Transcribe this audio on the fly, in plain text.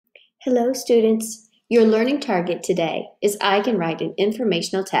Hello, students. Your learning target today is I can write an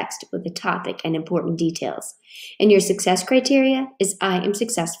informational text with a topic and important details. And your success criteria is I am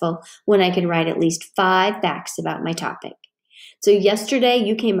successful when I can write at least 5 facts about my topic. So yesterday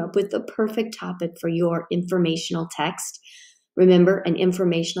you came up with the perfect topic for your informational text. Remember, an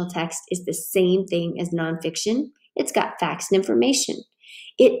informational text is the same thing as nonfiction. It's got facts and information.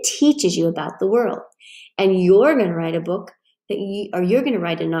 It teaches you about the world. And you're going to write a book you're going to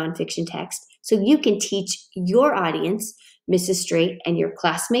write a nonfiction text so you can teach your audience, Mrs. Straight, and your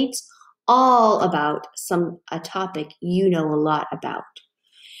classmates all about a topic you know a lot about.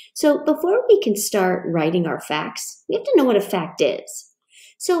 So before we can start writing our facts, we have to know what a fact is.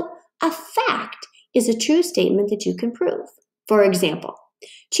 So a fact is a true statement that you can prove. For example,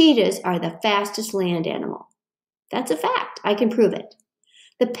 cheetahs are the fastest land animal. That's a fact. I can prove it.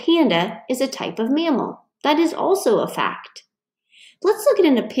 The panda is a type of mammal. That is also a fact. Let's look at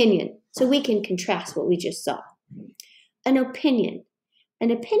an opinion so we can contrast what we just saw. An opinion.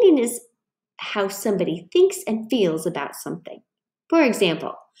 An opinion is how somebody thinks and feels about something. For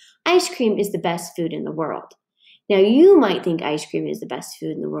example, ice cream is the best food in the world. Now, you might think ice cream is the best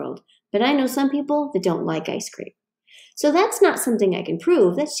food in the world, but I know some people that don't like ice cream. So that's not something I can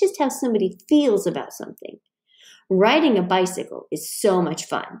prove. That's just how somebody feels about something. Riding a bicycle is so much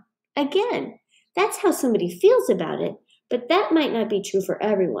fun. Again, that's how somebody feels about it. But that might not be true for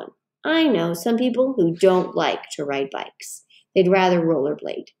everyone. I know some people who don't like to ride bikes. They'd rather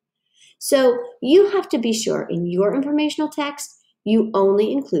rollerblade. So you have to be sure in your informational text, you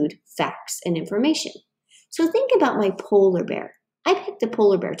only include facts and information. So think about my polar bear. I picked the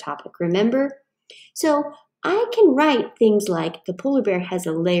polar bear topic, remember? So I can write things like the polar bear has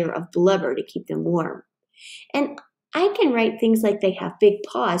a layer of blubber to keep them warm. And I can write things like they have big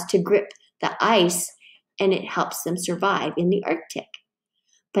paws to grip the ice and it helps them survive in the Arctic.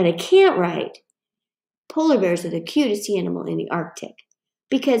 But I can't write polar bears are the cutest animal in the Arctic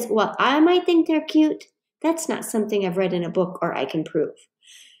because while I might think they're cute, that's not something I've read in a book or I can prove.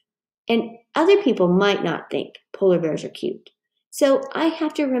 And other people might not think polar bears are cute. So I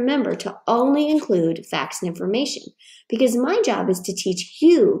have to remember to only include facts and information because my job is to teach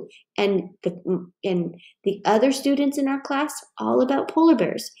you and the other students in our class all about polar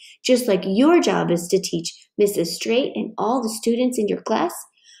bears, just like your job is to teach Mrs. Straight and all the students in your class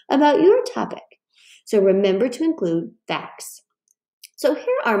about your topic. So remember to include facts. So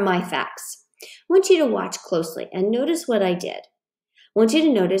here are my facts. I want you to watch closely and notice what I did. I want you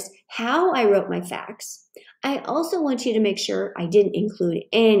to notice how I wrote my facts. I also want you to make sure I didn't include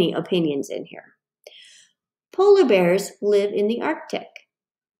any opinions in here. Polar bears live in the Arctic.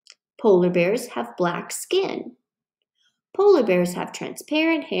 Polar bears have black skin. Polar bears have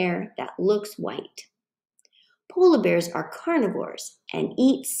transparent hair that looks white. Polar bears are carnivores and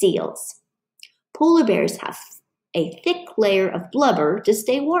eat seals. Polar bears have a thick layer of blubber to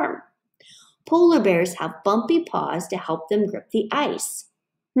stay warm. Polar bears have bumpy paws to help them grip the ice.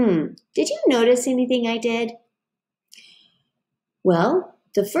 Did you notice anything I did? Well,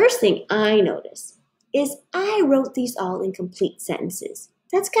 the first thing I noticed is I wrote these all in complete sentences.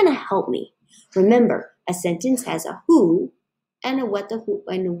 That's going to help me. Remember, a sentence has a who and a what the who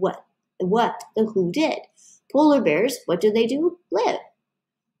did. Polar bears, what do they do? Live.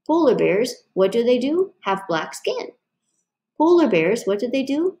 Polar bears, what do they do? Have black skin. Polar bears, what do they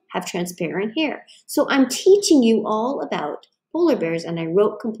do? Have transparent hair. So I'm teaching you all about polar bears and I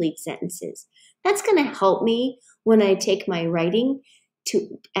wrote complete sentences. That's going to help me when I take my writing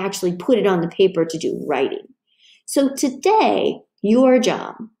to actually put it on the paper to do writing. So today, your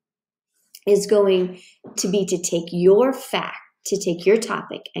job is going to be to take your fact, to take your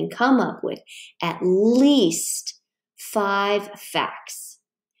topic and come up with at least 5 facts.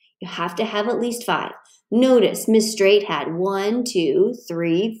 You have to have at least 5. Notice Miss Straight had 1, 2,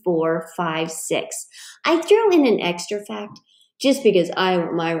 3, 4, 5, 6. I threw in an extra fact just because I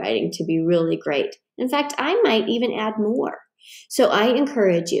want my writing to be really great. In fact, I might even add more. So I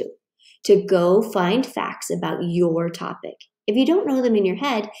encourage you to go find facts about your topic. If you don't know them in your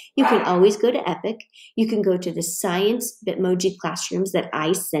head, you can always go to Epic. You can go to the science Bitmoji classrooms that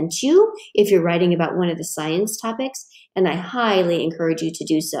I sent you if you're writing about one of the science topics, and I highly encourage you to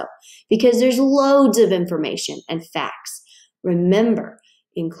do so because there's loads of information and facts. Remember,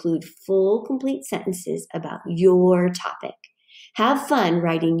 include full, complete sentences about your topic. Have fun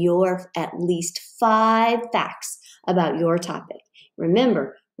writing your at least 5 facts about your topic.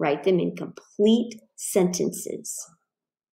 Remember, write them in complete sentences.